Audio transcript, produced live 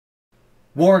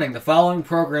Warning, the following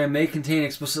program may contain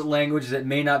explicit language that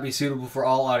may not be suitable for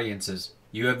all audiences.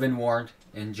 You have been warned.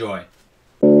 Enjoy.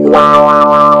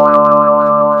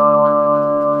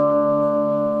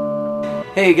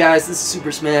 Hey guys, this is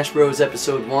Super Smash Bros.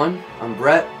 Episode 1. I'm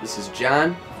Brett, this is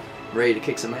John. Ready to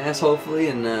kick some ass, hopefully,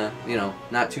 and,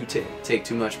 not take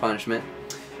too much punishment.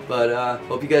 But,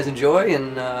 hope you guys enjoy,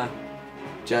 and,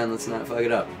 John, let's not fuck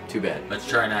it up. Too bad. Let's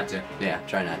try not to. Yeah,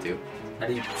 try not to. How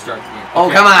do you start the game?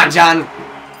 Oh, come on, John!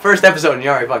 First episode and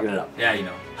you're already fucking it up. Yeah, you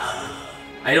know.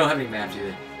 I don't have any maps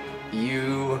either.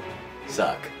 You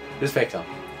suck. Just pick some.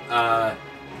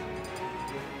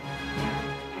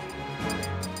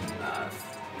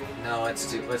 No, let's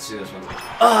do this one.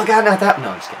 Oh god, not that. No,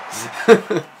 I'm just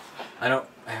kidding.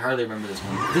 I hardly remember this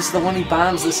one. This is the one he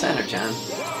bombs the center, John.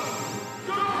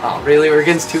 Oh, really? We're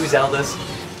against two Zeldas?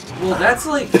 Well, that's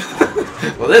like...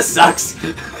 Well, this sucks.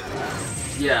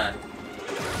 Yeah.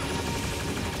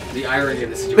 The irony of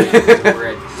the situation is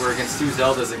we're against two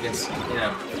Zeldas against,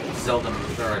 Zelda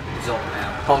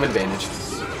map. Home advantage.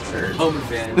 Home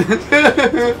advantage.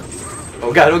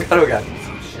 Oh god, oh god, oh god.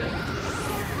 Shit.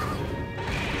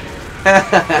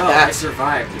 Oh, I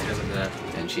survived because of that.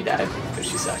 And she died because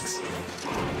she sucks.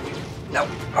 No.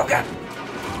 Oh god.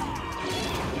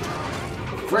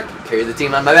 Frick. Carry the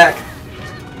team on my back.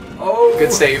 Oh.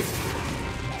 Good save.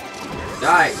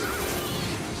 Die.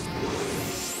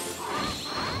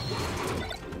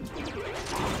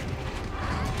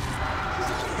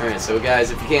 Alright, so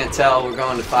guys, if you can't tell, we're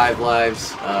going to 5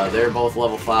 lives. They're both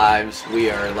level 5s.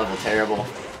 We are level terrible.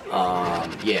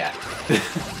 Yeah.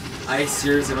 I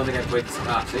seriously don't think I played this.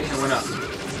 Ah, see? I went up.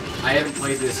 I haven't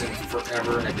played this in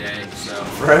forever and a day, so...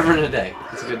 Forever and a day.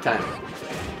 It's a good time.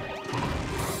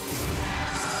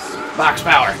 Box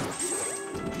power!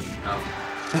 Oh.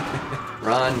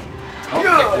 Run. Oh,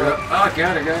 yeah. Oh,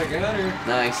 got her.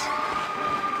 Nice.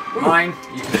 Mine.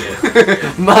 You can get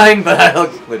it. Mine, but I'll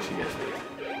let you get it.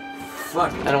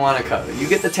 Fuck. I don't want to cover. You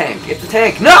get the tank. Get the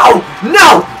tank. No!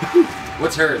 No!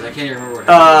 What's hers? I can't even remember what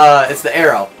hers is. It's the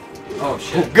arrow. Oh,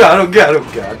 shit. Oh god, oh god, oh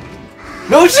god.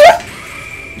 No shit!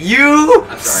 You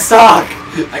I'm sorry.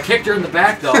 suck! I kicked her in the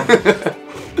back, though.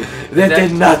 that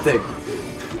did nothing.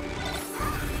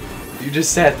 You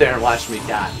just sat there and watched me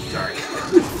die. Sorry.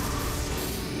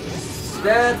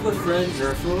 That's what friends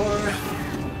are for.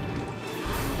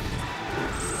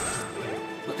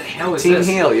 What the hell is Team this?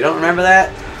 heal. You don't remember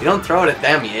that? You don't throw it at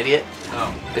them, you idiot.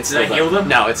 Oh. Did I heal them?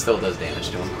 No, it still does damage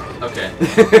to them. Okay.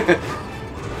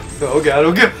 Oh god,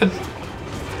 oh god.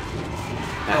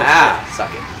 Aha!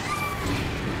 Suck it.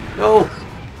 No!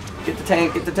 Get the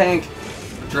tank, get the tank.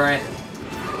 I'm trying.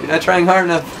 You're not trying hard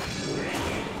enough.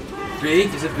 B?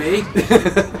 Is it B?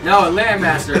 No,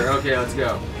 Landmaster. Okay, let's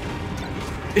go.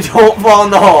 Don't fall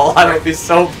in the hole. I would be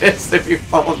so pissed if you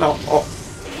fall in the hole.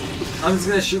 I'm just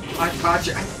gonna shoot my pot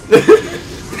shot.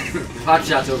 Pot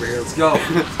shots over here. Let's go.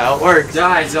 That's how it works.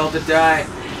 Die, Zelda, die.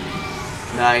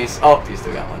 Nice. Oh, you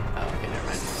still got one. Oh, okay, never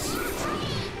mind.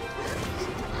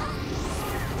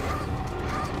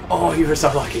 Oh, you were so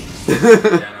lucky. Yeah,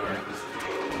 no worries.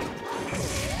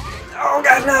 Oh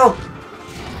god, no!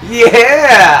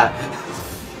 Yeah!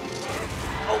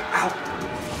 Oh, ow.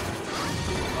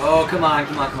 Oh, come on.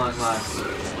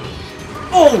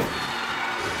 Oh!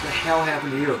 What the hell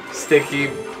happened to you? Sticky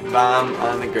bomb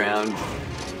on the ground.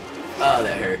 Oh,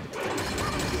 that hurt.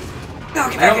 No,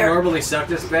 get I back don't here. normally suck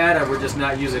this bad, or we're just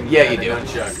not using Yeah, you the do.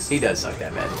 nunchucks. He does suck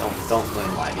that bad. Don't let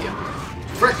him lie to you.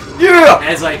 Frick! Yeah!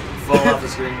 As I fall off the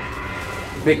screen.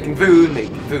 Making food,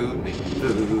 making food, making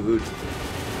food.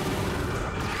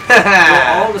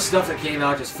 Well, all the stuff that came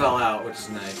out just fell out, which is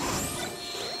nice.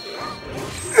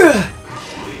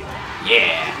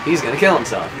 Yeah! He's gonna kill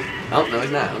himself. Oh, no,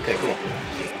 he's not. Okay, cool.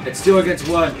 It's 2 against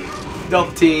 1.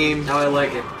 Double team. How I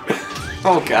like it.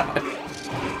 Oh, God.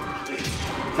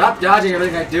 Stop dodging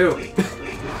everything I do.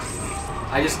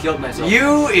 I just killed myself.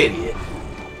 You idiot.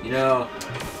 You know.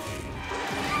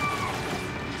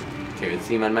 Carry the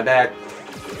team on my back.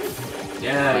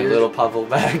 Yeah, My little puzzle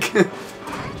back.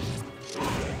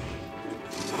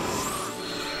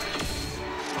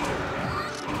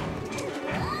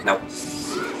 No.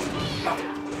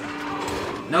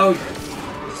 No.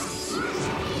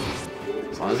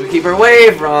 As long as we keep her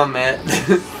away from it.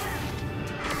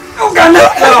 Oh god, no!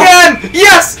 Again!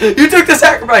 Yes! You took the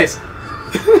sacrifice!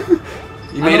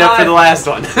 You made up for the last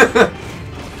one.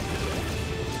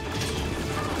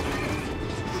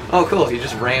 Oh cool, he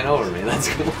just ran over me. That's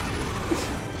cool.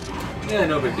 Yeah,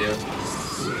 no big deal.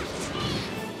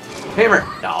 Hammer!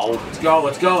 No.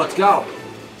 Let's go.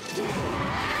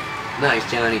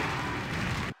 Nice, Johnny.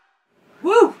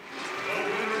 Woo!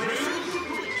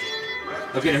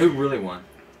 Okay, now who really won?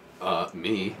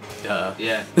 Me. Duh.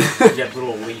 Yeah. You got the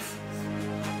little leaf.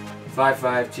 5,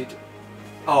 5, 2, 2.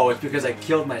 Oh, it's because I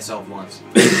killed myself once.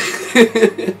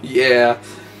 Yeah.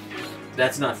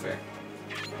 That's not fair.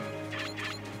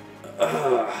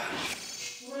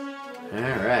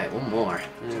 Alright, one more.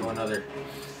 And one other.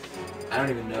 I don't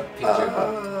even know. Picture.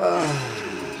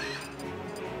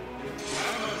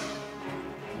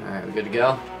 Alright, we good to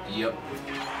go? Yep.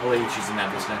 I'll let you choose the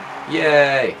map this time.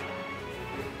 Yay!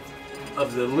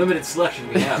 Of the limited selection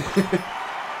we have.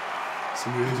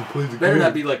 Somebody hasn't played the Better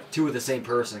not be like two of the same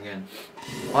person again.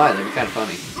 Why? That'd be kind of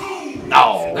funny.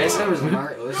 No! Nice time was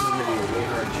Mario. This is going to be a way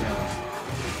hard challenge.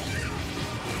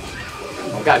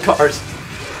 Oh god, cars!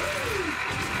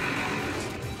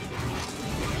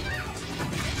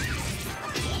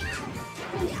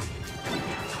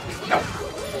 No.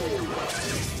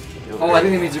 Oh, I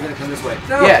think that means they're going to come this way.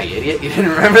 No! Yeah, you idiot. You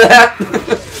didn't remember that?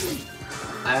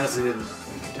 I honestly didn't.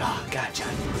 Oh, god,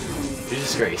 John. You're a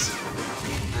disgrace.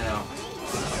 I know.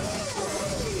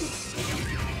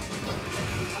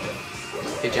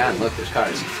 Hey, John, look, there's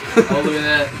cars. Oh, look at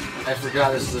that. I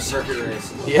forgot this is a circuit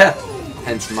race. Yeah.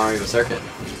 Hence Mario Circuit.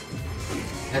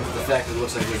 Hence the fact that it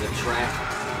looks like there's a track.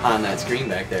 On that screen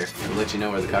back there. It'll let you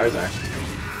know where the cars are.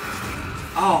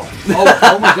 Oh!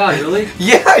 Oh my god, really?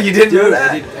 Yeah, you didn't know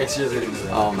that? I seriously didn't know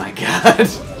that. Oh my god.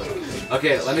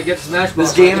 Okay, let me get to Smash Bros.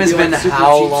 This game has been Super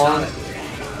how Cheap long? Sonic.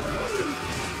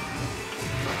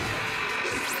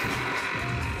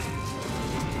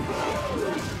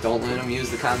 Don't let him use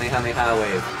the Kamehameha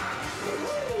wave.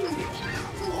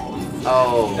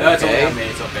 Oh, No, it's okay okay. on me,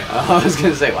 it's okay. I was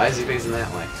gonna say, why is he facing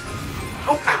that way?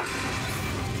 Oh, ow!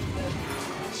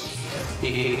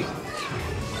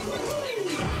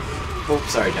 Oh,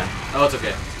 sorry, John. Oh, it's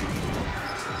okay.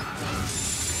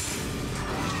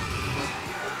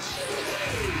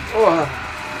 Oh.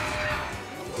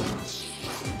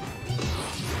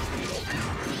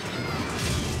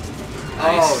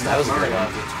 Nice, that was a great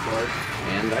one.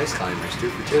 And Ice Climbers, 2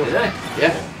 for 2. Did I?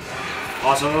 Yeah.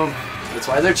 Awesome. That's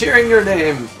why they're cheering your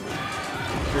name.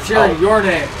 You're cheering your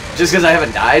name. Just because I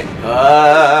haven't died?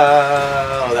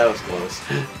 Oh, that was close.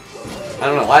 I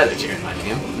don't know why they're cheering my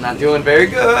name. I'm not doing very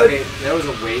good. Okay, that was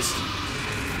a waste.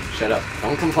 Shut up.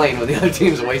 Don't complain when the other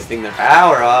team's wasting their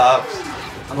power-ups.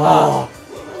 Oh,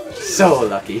 so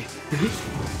lucky.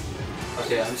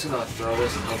 Okay, I'm just gonna throw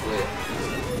this and hopefully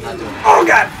not doing it. Oh,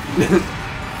 God!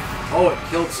 Oh, it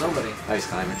killed somebody. Ice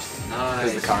Climbers. Nice.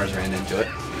 Because the cars ran into it.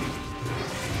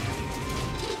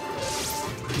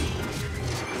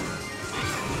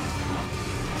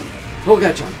 Oh,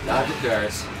 God, John. Dodge the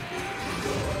cars.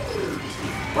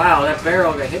 Wow, that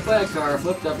barrel got hit by a car,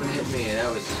 flipped up and hit me.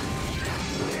 That was...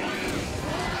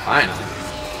 Finally.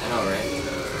 I know, right?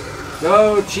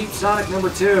 Go, Cheap Sonic number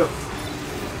 2.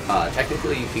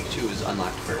 Technically, Pikachu is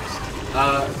unlocked first.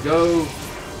 Go...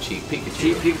 Cheap Pikachu.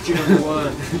 Cheap Pikachu number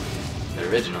 1. The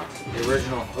original. The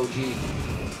original, OG.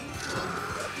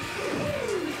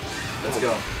 Let's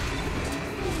go.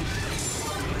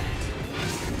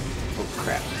 Oh,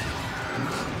 crap.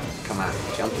 Come on,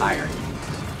 jump higher.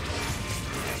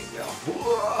 There you go.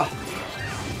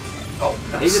 Oh,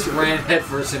 He just ran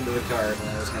headfirst into the car, and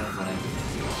that was kind of funny.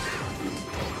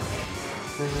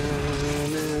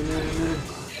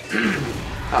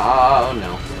 Oh,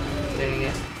 no. Dang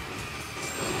it.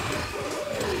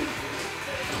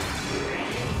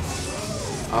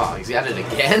 Oh, he's got it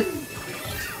again?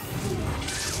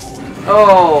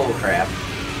 Oh, crap.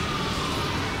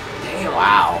 Damn.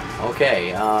 Wow.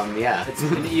 Okay, yeah. It's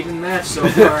an even match so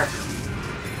far.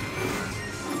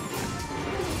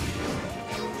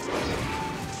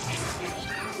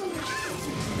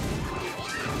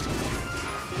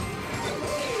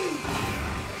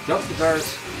 Jump the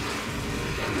cars.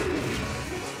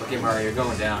 Okay, Mario, you're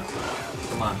going down.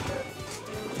 Come on.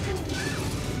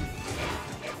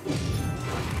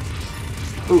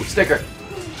 Ooh, sticker.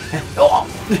 Oh.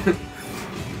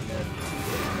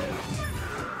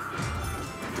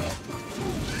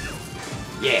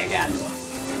 Yeah, got it.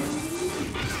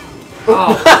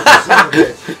 Oh, son of a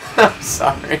bitch. I'm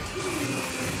sorry.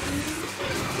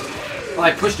 Oh,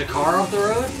 I pushed a car off the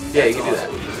road? Yeah, you That's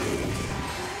can do that.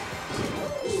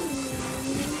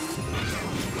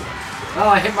 Oh,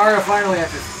 I hit Mario finally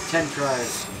after 10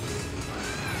 tries.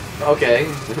 Okay.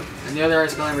 And the other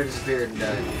ice climber disappeared and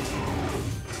died.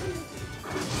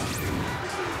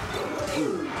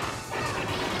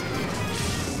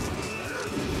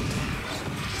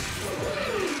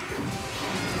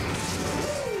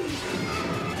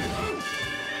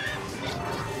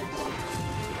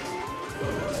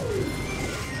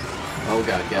 Oh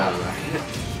god, get out of there.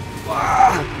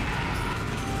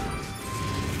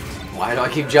 Why do I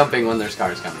keep jumping when there's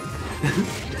cars coming?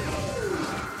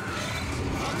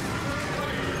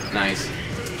 Nice.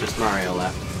 Just Mario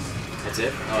left. That's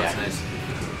it? Oh, Yeah. that's nice.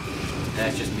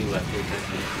 That's just me left here,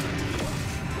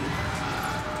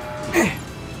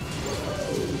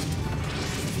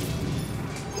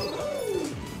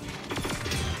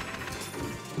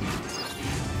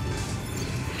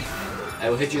 I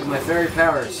will hit you with my fairy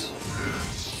powers.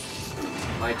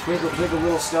 My twinkle twinkle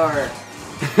little star.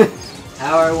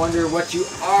 How I wonder what you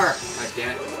are. God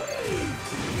damn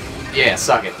it. Yeah,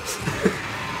 suck it.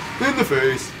 In the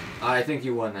face. I think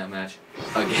you won that match.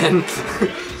 Again?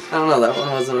 I don't know, that one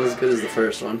wasn't as good as the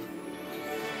first one.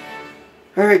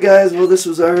 Alright guys, well this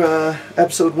was our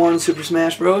episode 1 Super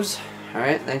Smash Bros.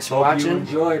 Alright, thanks for Hope watching. you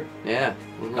enjoyed. Yeah.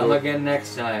 Come again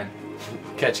next time.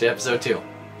 Catch you episode 2.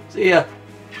 See ya.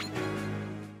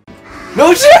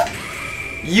 No shit!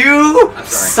 You I'm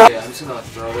suck. sorry. Yeah, I'm just gonna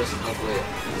throw this and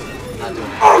hopefully not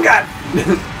doing it. Oh god!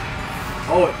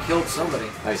 Oh, it killed somebody.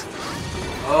 Nice.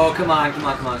 Oh, come on, come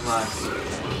on, come on, come on.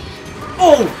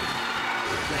 Oh!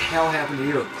 What the hell happened to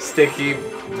you? Sticky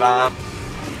bomb.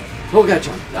 Oh god,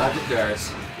 John. Dodge it, Darius.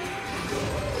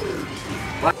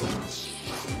 What? Nice.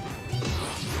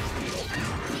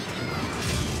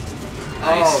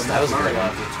 Oh, That was a Mario good one.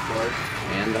 object support.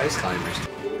 And ice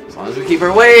climbers. As long as we keep her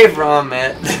away from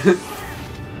it.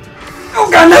 Oh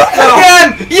god, no!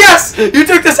 Again! Yes! You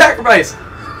took the sacrifice!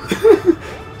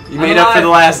 You made up for the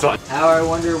last one. How I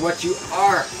wonder what you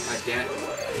are. God damn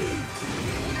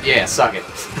it. Yeah, suck it.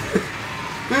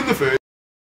 In the face.